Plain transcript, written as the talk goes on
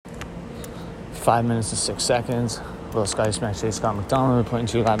5 minutes and 6 seconds. Will Scotty Smash J. Scott McDonald reporting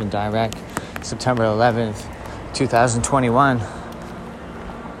to you live and direct. September 11th, 2021.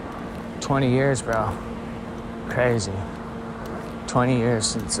 20 years, bro. Crazy. 20 years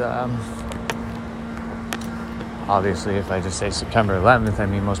since, obviously, if I just say September 11th, I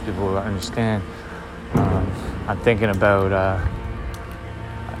mean, most people will understand. I'm thinking about,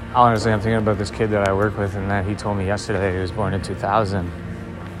 honestly, I'm thinking about this kid that I work with, and that he told me yesterday he was born in 2000.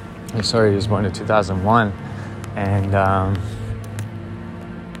 He was born in 2001. And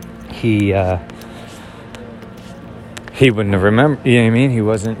he wouldn't have remembered, you know what I mean? He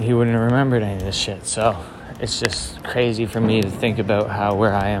wouldn't have remembered any of this shit. So it's just crazy for me to think about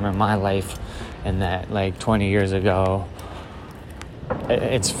where I am in my life, and that like 20 years ago.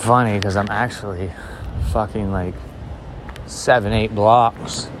 It's funny because I'm actually fucking like 7-8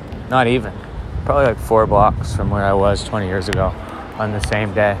 blocks, not even, probably like 4 blocks from where I was 20 years ago on the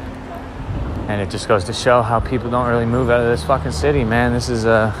same day. And it just goes to show how people don't really move out of this fucking city, man. It's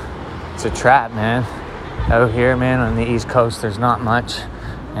a trap, man. Out here, man, on the East Coast, there's not much,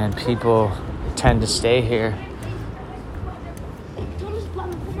 and people tend to stay here.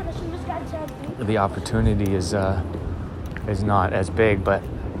 The opportunity is not as big, but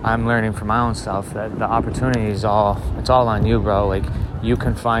I'm learning for my own self that the opportunity it's all on you, bro. Like, you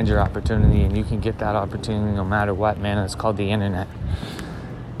can find your opportunity, and you can get that opportunity no matter what, man. It's called the internet.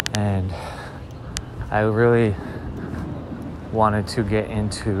 And I really wanted to get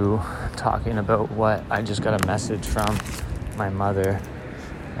into talking about what I just got a message from my mother,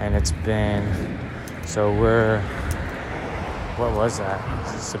 and it's been, what was that?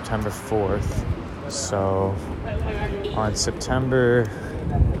 September 4th. So on September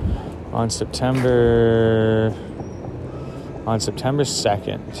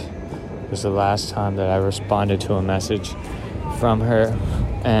 2nd was the last time that I responded to a message from her,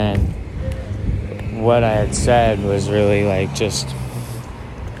 and what I had said was really like just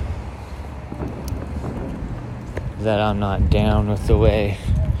that I'm not down with the way.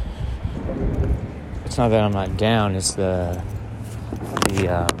 It's not that I'm not down, it's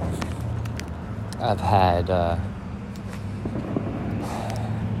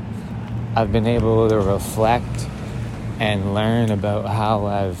I've been able to reflect and learn about how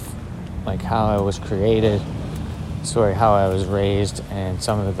I was created, how I was raised, and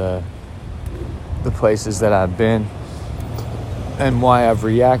some of the places that I've been, and why I've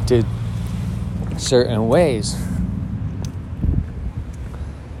reacted certain ways.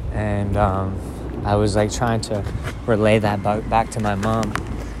 And I was like trying to relay that back to my mom,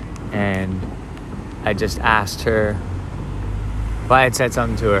 and I just asked her, I had said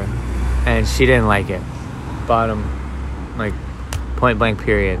something to her, and she didn't like it. Bottom, like, point blank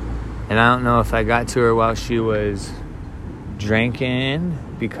period. And I don't know if I got to her while she was drinking,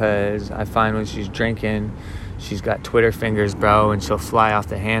 because I find when she's drinking, she's got Twitter fingers, bro, and she'll fly off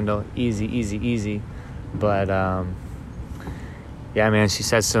the handle. Easy. But, yeah, man, she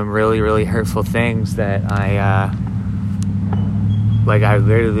said some really, really hurtful things that I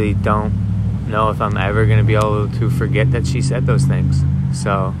literally don't know if I'm ever going to be able to forget that she said those things.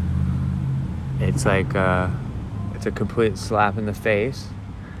 So it's like, it's a complete slap in the face.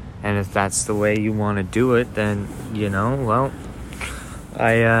 And if that's the way you want to do it, then, well,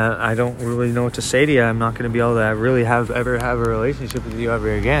 I don't really know what to say to you. I'm not going to be able to really ever have a relationship with you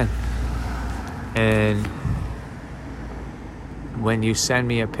ever again. And when you send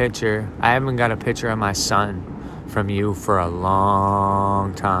me a picture, I haven't got a picture of my son from you for a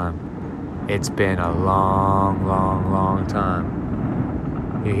long time. It's been a long, long, long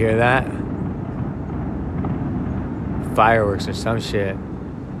time. You hear that? Fireworks or some shit.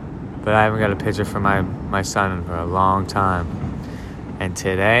 But I haven't got a picture from my son for a long time. And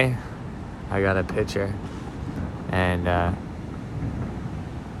today, I got a picture. And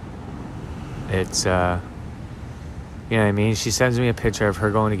it's, you know what I mean? She sends me a picture of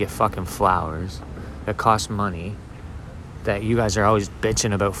her going to get fucking flowers that cost money. That you guys are always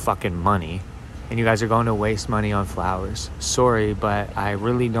bitching about fucking money. And you guys are going to waste money on flowers. Sorry, but I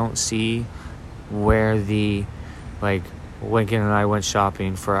really don't see where Lincoln and I went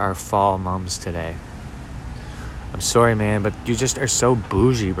shopping for our fall mums today. I'm sorry, man, but you just are so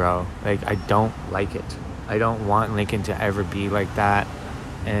bougie, bro. Like, I don't like it. I don't want Lincoln to ever be like that.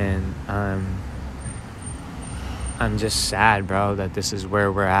 And I'm just sad, bro, that this is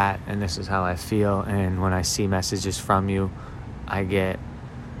where we're at and this is how I feel. And when I see messages from you, I get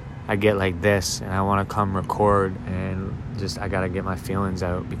like this, and I want to come record, and just I gotta get my feelings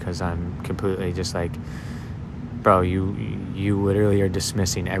out, because I'm completely just like, bro, you literally are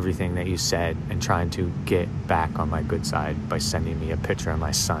dismissing everything that you said and trying to get back on my good side by sending me a picture of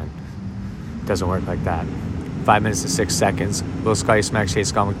my son doesn't work like that. 5 minutes to 6 seconds. Lil Scotty Smack, Shade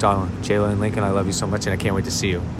Scott McDonald, Jayla and Lincoln, I love you so much, and I can't wait to see you.